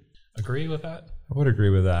 Would you agree with that? I would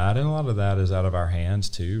agree with that. And a lot of that is out of our hands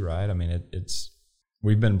too, right? I mean,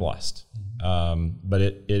 we've been blessed, but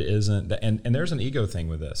it isn't. And there's an ego thing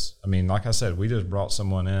with this. I mean, like I said, we just brought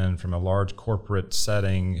someone in from a large corporate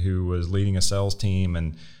setting who was leading a sales team,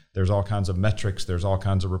 and there's all kinds of metrics, there's all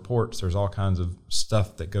kinds of reports, there's all kinds of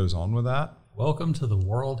stuff that goes on with that. Welcome to the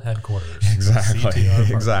world headquarters.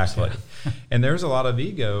 Exactly. And there's a lot of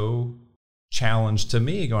ego challenge to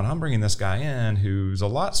me going, I'm bringing this guy in who's a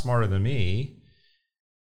lot smarter than me.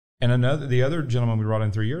 And the other gentleman we brought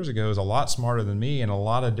in 3 years ago is a lot smarter than me in a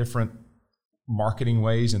lot of different marketing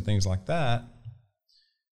ways and things like that.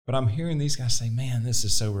 But I'm hearing these guys say, man, this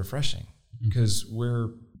is so refreshing because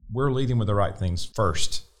we're leading with the right things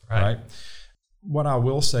first, right? What I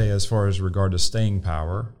will say as far as regard to staying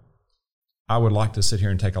power, I would like to sit here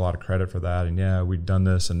and take a lot of credit for that. And yeah, we've done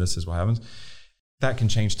this and this is what happens. That can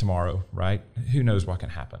change tomorrow, right? Who knows what can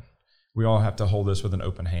happen? We all have to hold this with an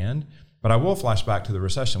open hand. But I will flash back to the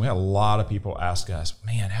recession. We had a lot of people ask us,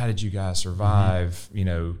 man, how did you guys survive,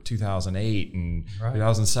 2008 and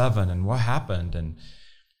 2007 and what happened?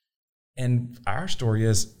 And our story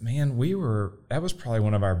is, man, that was probably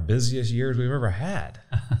one of our busiest years we've ever had.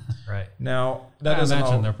 Right. Now, I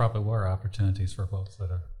imagine there probably were opportunities for folks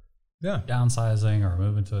that are downsizing or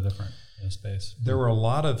moving to a different space. There were a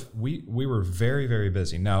lot of, we were very, very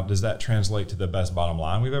busy. Now, does that translate to the best bottom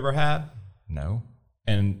line we've ever had? No.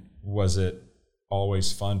 And was it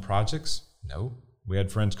always fun projects? No. We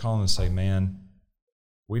had friends calling and say, man,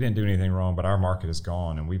 we didn't do anything wrong, but our market is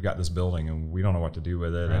gone and we've got this building and we don't know what to do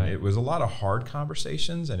with it. Right. And it was a lot of hard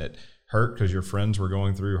conversations and it hurt because your friends were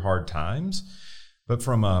going through hard times. But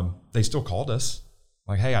they still called us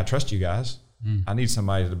like, hey, I trust you guys. I need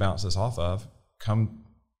somebody to bounce this off of. Come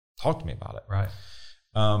talk to me about it. Right.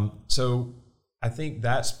 So I think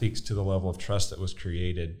that speaks to the level of trust that was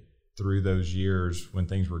created through those years when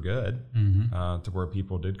things were good, to where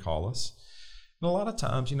people did call us. And a lot of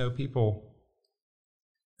times, people,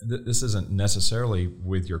 this isn't necessarily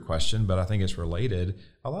with your question, but I think it's related.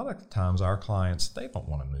 A lot of times our clients, they don't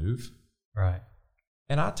want to move. Right.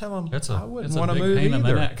 And I tell them, I wouldn't want to move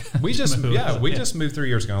either. We just just moved 3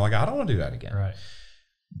 years ago. Like, I don't want to do that again. Right.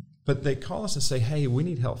 But they call us and say, hey, we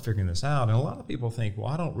need help figuring this out. And a lot of people think, well,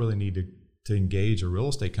 I don't really need to engage a real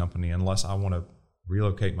estate company unless I want to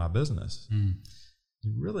relocate my business.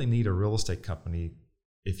 You really need a real estate company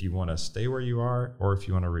if you want to stay where you are or if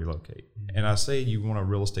you want to relocate. And I say you want a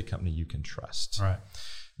real estate company you can trust. Right.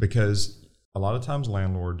 Because a lot of times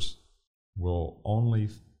landlords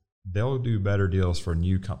they'll do better deals for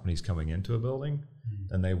new companies coming into a building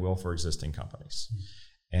than they will for existing companies.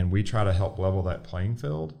 And we try to help level that playing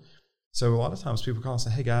field. So a lot of times people call and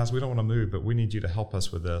say, hey guys, we don't want to move, but we need you to help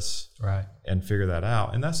us with this and figure that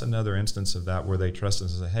out. And that's another instance of that where they trust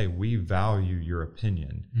us and say, hey, we value your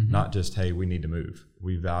opinion, not just, hey, we need to move.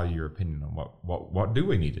 We value your opinion on what do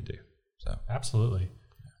we need to do. So absolutely.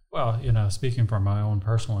 Well, speaking from my own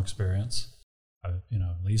personal experience, I've,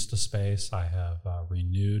 leased a space. I have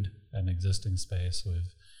renewed an existing space.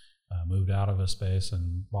 We've moved out of a space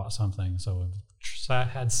and bought something. So we've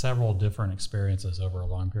had several different experiences over a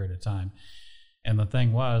long period of time. And the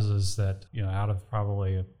thing is that, out of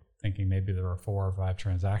probably thinking maybe there were 4 or 5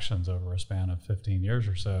 transactions over a span of 15 years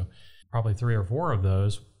or so, probably 3 or 4 of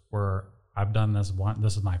those were, I've done this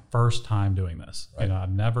this is my first time doing this. Right.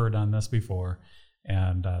 I've never done this before.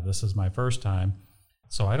 And this is my first time.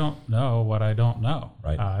 So I don't know what I don't know.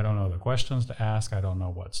 Right. I don't know the questions to ask. I don't know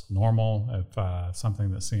what's normal. If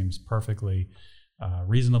something that seems perfectly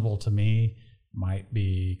reasonable to me might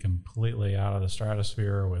be completely out of the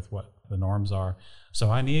stratosphere with what the norms are.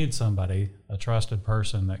 So I need somebody, a trusted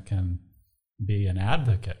person that can be an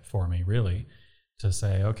advocate for me, really, to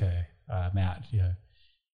say, okay, Matt,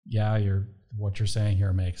 what you're saying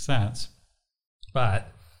here makes sense,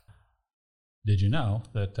 but did you know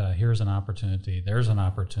that there's an opportunity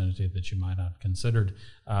that you might not have considered?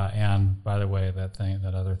 And by the way,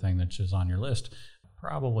 that other thing that is on your list,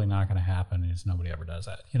 probably not going to happen because nobody ever does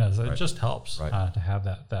that. So it just helps to have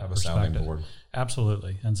that perspective. A sounding board.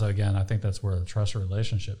 Absolutely. And so again, I think that's where the trust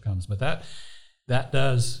relationship comes. But that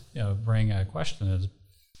does bring a question is,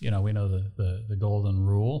 we know the golden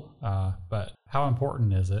rule, but how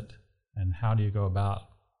important is it, and how do you go about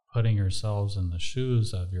putting yourselves in the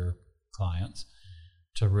shoes of your clients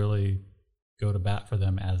to really go to bat for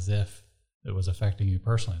them as if it was affecting you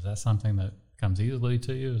personally? Is that something that comes easily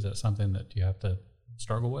to you? Is that something that you have to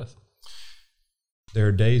struggle with? There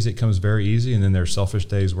are days it comes very easy, and then there's selfish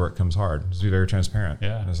days where it comes hard. Just be very transparent.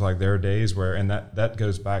 Yeah. It's like there are days where, and that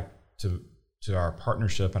goes back to our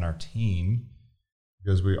partnership and our team,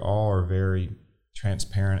 because we all are very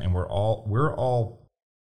transparent, and we're all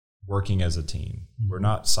working as a team. We're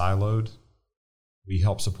not siloed. We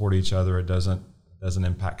help support each other. It doesn't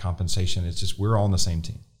impact compensation. It's just we're all on the same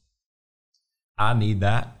team. I need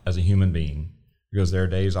that as a human being, because there are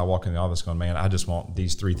days I walk in the office going, man, I just want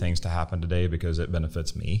these 3 things to happen today because it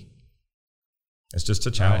benefits me. It's just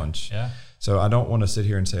a challenge. Right. Yeah. So I don't want to sit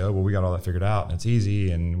here and say, oh, well, we got all that figured out and it's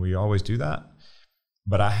easy, and we always do that.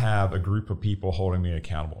 But I have a group of people holding me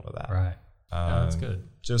accountable to that. Right. That's good.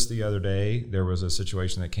 Just the other day, there was a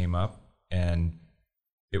situation that came up, and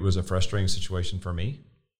it was a frustrating situation for me.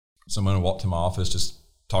 Someone walked to my office just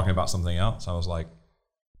talking about something else. I was like,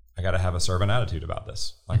 I got to have a servant attitude about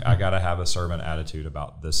this. Like, I got to have a servant attitude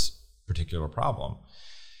about this particular problem.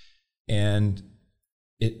 And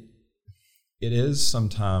it is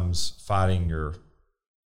sometimes fighting your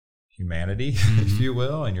humanity, if you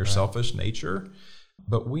will, and your selfish nature.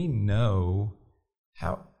 But we know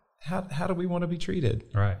how do we want to be treated?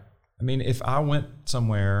 Right. I mean, if I went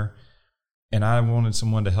somewhere and I wanted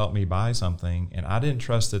someone to help me buy something, and I didn't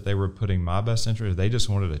trust that they were putting my best interest, they just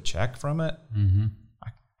wanted a check from it,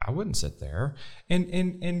 I wouldn't sit there.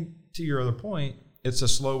 And to your other point, it's a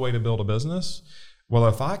slow way to build a business. Well,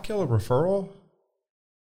 if I kill a referral,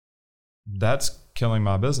 that's killing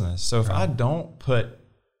my business. So if I don't put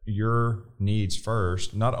your needs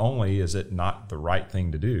first, not only is it not the right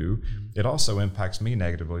thing to do, it also impacts me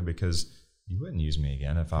negatively, because you wouldn't use me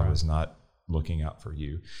again if I was not looking out for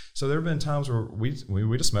you. So there have been times where we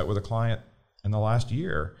just met with a client in the last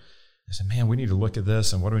year. I said, man, we need to look at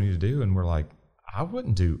this, and what do we need to do? And we're like, I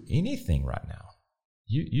wouldn't do anything right now.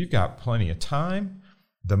 You've got plenty of time.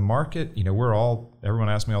 The market, everyone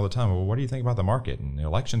asks me all the time, well, what do you think about the market? And the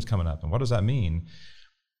election's coming up, and what does that mean?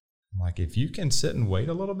 Like, if you can sit and wait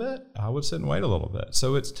a little bit, I would sit and wait a little bit.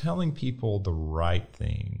 So it's telling people the right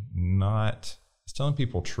thing, it's telling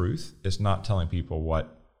people truth. It's not telling people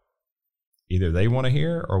what either they want to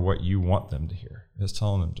hear or what you want them to hear. It's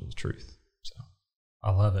telling them the truth. So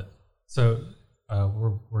I love it. So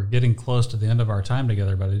we're getting close to the end of our time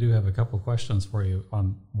together, but I do have a couple of questions for you.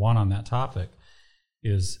 On that topic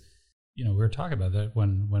is, we were talking about that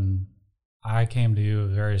when I came to you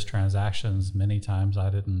with various transactions, many times I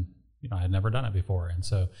didn't, I had never done it before. And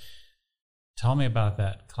so tell me about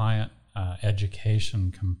that client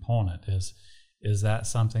education component. Is that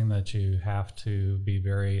something that you have to be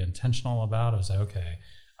very intentional about? Or say, okay,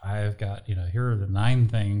 I've got, here are the 9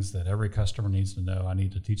 things that every customer needs to know. I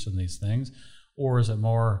need to teach them these things. Or is it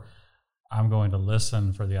more, I'm going to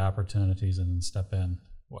listen for the opportunities and then step in?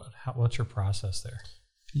 What's your process there?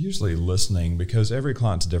 Usually listening, because every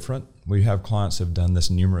client's different. We have clients who have done this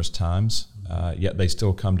numerous times, yet they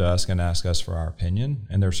still come to us and ask us for our opinion.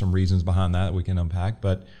 And there's some reasons behind that we can unpack.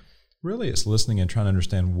 But really it's listening and trying to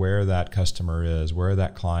understand where that customer is, where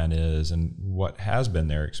that client is, and what has been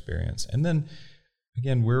their experience. And then,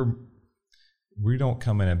 again, we don't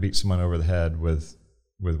come in and beat someone over the head with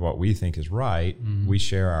what we think is right. Mm-hmm. We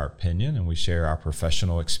share our opinion and we share our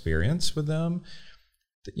professional experience with them.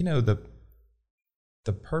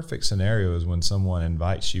 The perfect scenario is when someone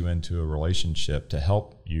invites you into a relationship to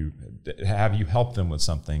have you help them with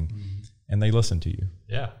something, mm-hmm. and they listen to you.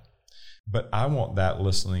 Yeah. But I want that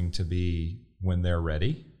listening to be when they're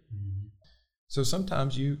ready. Mm-hmm. So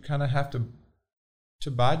sometimes you kind of have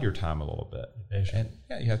to bide your time a little bit. And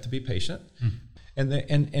you have to be patient.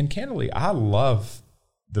 Mm-hmm. And candidly, I love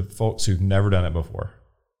the folks who've never done it before.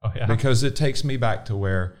 Oh, yeah. Because it takes me back to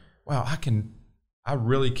where, wow, I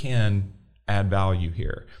really can add value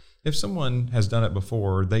here. If someone has done it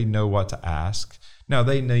before, they know what to ask. Now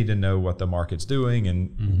they need to know what the market's doing, and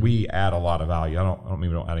mm-hmm. we add a lot of value. I don't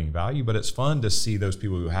mean we don't add any value, but it's fun to see those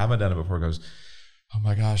people who haven't done it before goes, oh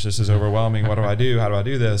my gosh, this is overwhelming. What do I do? How do I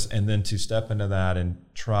do this? And then to step into that and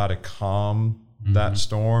try to calm mm-hmm. that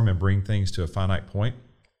storm and bring things to a finite point.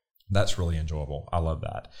 That's really enjoyable. I love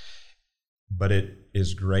that. But it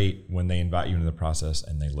is great when they invite you into the process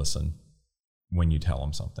and they listen when you tell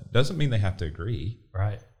them something. Doesn't mean they have to agree.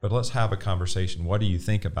 Right. But let's have a conversation. What do you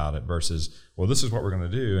think about it versus, well, this is what we're going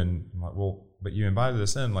to do. And I'm like, well, but you invited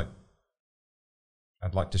us in, like,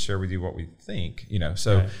 I'd like to share with you what we think,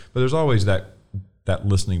 so, right. But there's always that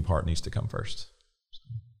listening part needs to come first.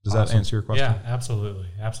 Does that answer your question? Yeah, absolutely.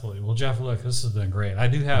 Absolutely. Well, Jeff, look, this has been great. I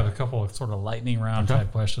do have a couple of sort of lightning round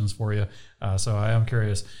type questions for you. So I am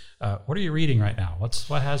curious, what are you reading right now? What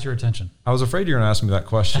has your attention? I was afraid you were going to ask me that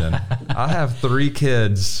question. I have 3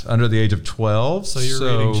 kids under the age of 12. So you're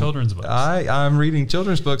reading children's books. I'm reading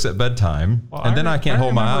children's books at bedtime, and then I can't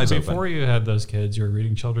hold my eyes open. Before you had those kids, you were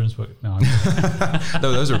reading children's books. No,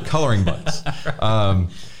 no, those are coloring books. I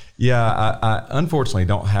unfortunately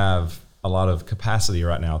don't have a lot of capacity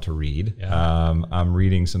right now to read. Yeah. I'm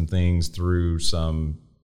reading some things through some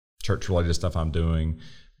church-related stuff I'm doing,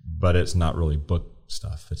 but it's not really book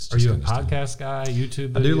stuff. It's just Are you a podcast guy,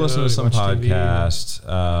 YouTube video? I do listen to some podcasts.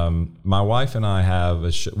 My wife and I have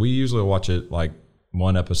we usually watch it like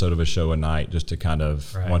one episode of a show a night just to kind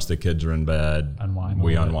of, once the kids are in bed,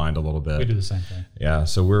 we unwind a little bit. We do the same thing. Yeah,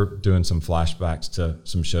 so we're doing some flashbacks to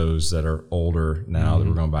some shows that are older now that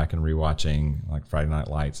we're going back and rewatching, like Friday Night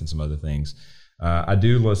Lights and some other things. I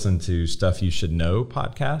do listen to Stuff You Should Know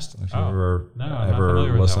podcast. If you ever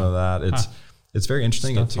listen to that, it's very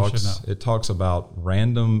interesting. It talks about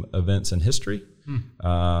random events in history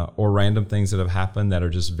or random things that have happened that are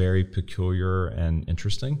just very peculiar and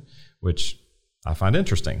interesting, which I find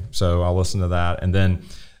interesting. So I'll listen to that. And then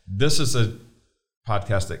this is a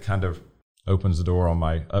podcast that kind of opens the door on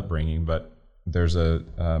my upbringing, but there's a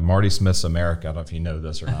Marty Smith's America. I don't know if you know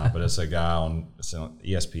this or not, but it's an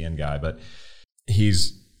ESPN guy, but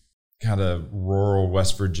he's kind of rural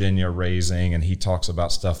West Virginia raising, and he talks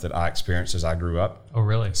about stuff that I experienced as I grew up. Oh,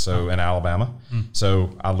 really? So in Alabama.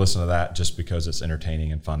 So I listen to that just because it's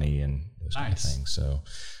entertaining and funny and those kind of things. So,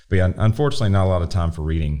 but yeah, unfortunately not a lot of time for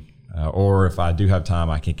reading. Or if I do have time,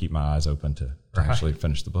 I can't keep my eyes open to actually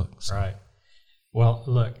finish the book. So. Right. Well,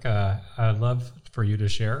 look, I'd love for you to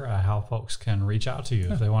share how folks can reach out to you.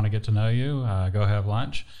 If they want to get to know you, go have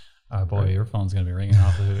lunch. Your phone's going to be ringing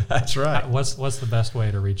off the hook. That's right. What's the best way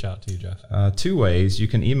to reach out to you, Jeff? 2 ways. You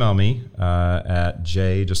can email me at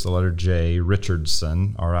just the letter J,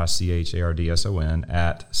 Richardson, RICHARDSON,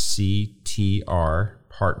 at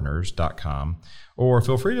ctrpartners.com. Or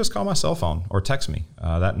feel free to just call my cell phone or text me.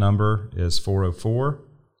 That number is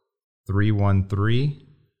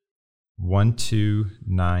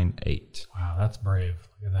 404-313-1298. Wow, that's brave.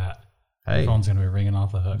 Look at that. Hey, your phone's going to be ringing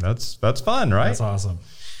off the hook. That's fun, right? That's awesome.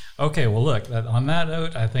 Okay, well, look, on that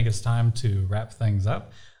note, I think it's time to wrap things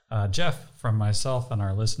up. Jeff, from myself and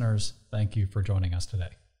our listeners, thank you for joining us today.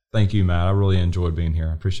 Thank you, Matt. I really enjoyed being here.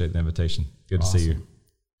 I appreciate the invitation. Good to see you.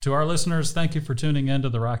 To our listeners, thank you for tuning in to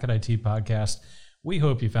the Rocket IT Podcast. We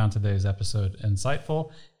hope you found today's episode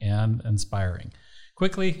insightful and inspiring.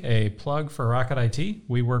 Quickly, a plug for Rocket IT.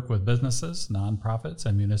 We work with businesses, nonprofits,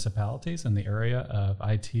 and municipalities in the area of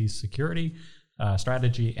IT security,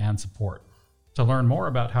 strategy, and support. To learn more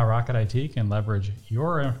about how Rocket IT can leverage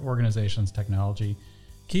your organization's technology,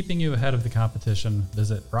 keeping you ahead of the competition,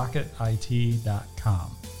 visit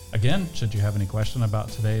rocketit.com. Again, should you have any question about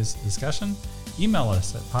today's discussion, email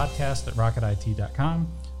us at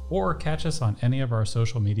podcast@rocketit.com or catch us on any of our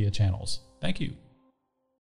social media channels. Thank you.